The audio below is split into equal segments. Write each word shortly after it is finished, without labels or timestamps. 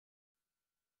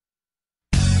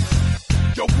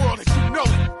Your world as you know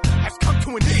it has come to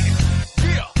an end.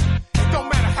 Yeah, it don't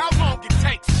matter how long it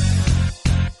takes.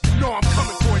 You know I'm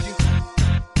coming for you.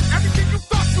 Everything you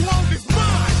thought you owned is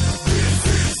mine. This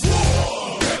is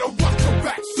war. Better watch your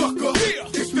back, sucker.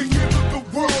 Yeah. It's the end of the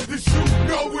world as you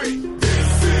know it.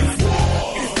 This is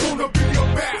war. It's gonna be a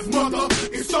bad mother.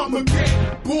 It's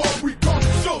Armageddon. Boy, we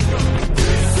gonna show you.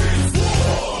 This is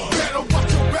war. Better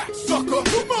watch your back, sucker.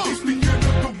 Come on. It's the end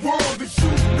of the world as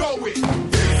you know it.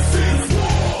 This is war.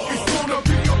 It's gonna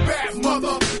be a bad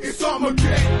mother. It's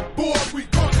Armageddon. Boy, we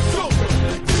gonna show you.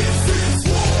 This is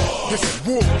war. This is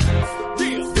war.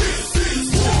 Yeah. This is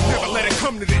war. Never let it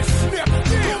come to this. Never.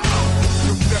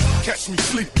 You'll never catch me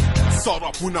sleeping. I sawed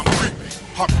off when I'm creeping.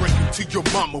 Heartbreaking to your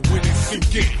mama when it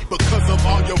sink in. Because of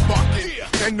all your barking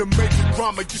and the major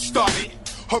drama you started.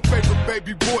 Her favorite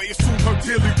baby boy is soon her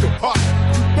dearly departed.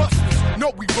 You busters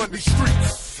know we run these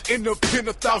streets. In the pen,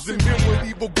 1,000 men with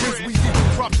evil grins, we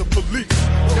even dropped the police.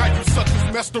 Now you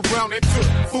suckers messed around and took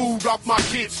food off my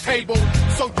kid's table.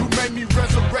 So you made me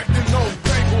resurrect an old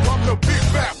fable. I'm the big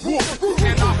bad wolf,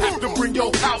 and I'll have to bring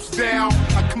your house down.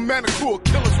 I command a crew of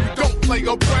killers, we don't play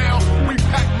around. We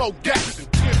pack more gas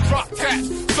and 10 drop tats.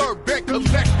 Serve and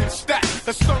collect and stack.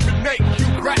 Exterminate you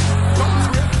rats.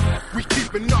 Don't trip. We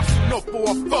keeping arsenal for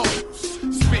our foes.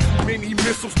 Spitting many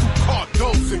missiles through car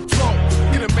doors and drones.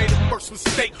 You done made a first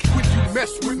mistake when you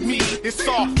mess with me. It's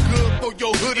all good for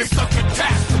your hood, it's a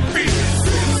catastrophe. This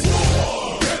is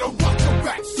war. Better watch your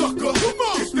back, sucker. Come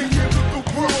on. It's the end of the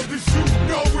world as you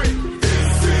know it.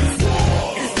 This is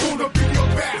war. It's gonna be a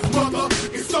bad mother.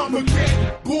 It's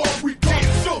Armageddon. Boy, we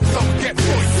gonna show some get boy.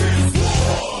 This is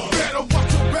war. Better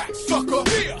watch your back, sucker.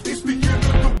 It's the end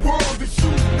of the world as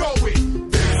you know it.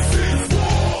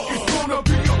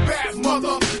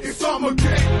 Mother, it's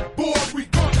Armageddon. Boy, we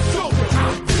gonna show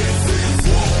them. This is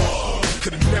war.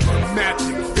 Could've never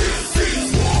imagined. This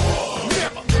is war.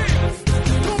 Never.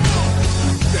 Come on.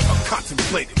 Never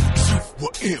contemplated. You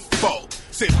were info.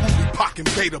 Said who we pocket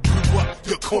beta blew up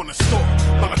your corner store.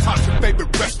 Molotov your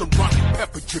favorite restaurant and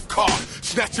peppered your car.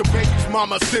 Snatch your baby's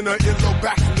mama, send her earlobe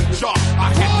back in the jar.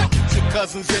 I had to get your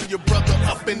cousins and your brother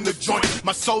up in the joint.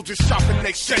 My soldiers shopping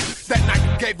they shake. That night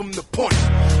you gave them the point.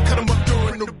 Cut them up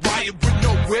during the riot with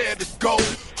nowhere to go.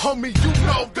 Homie, you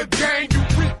know the game, you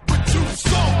reap what you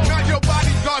sow. Now your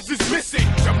bodyguards is missing.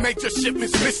 Your major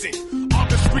shipment's missing. All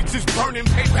the streets is burning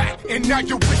payback. And now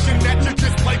you're wishing that you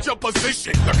just played your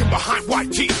position. Looking behind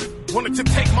white teeth. Wanted to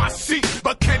take my seat,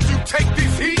 but can you take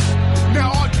this heat?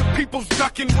 Now all your people's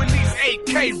ducking when these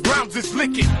AK rounds is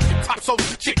licking. Your top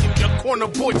soldier's chicken, your corner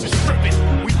boys are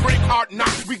stripping. We break hard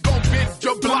knocks, we gon' bend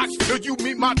your blocks till you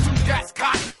meet my two gas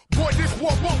cops. Boy, this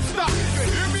war won't stop. You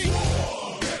hear me?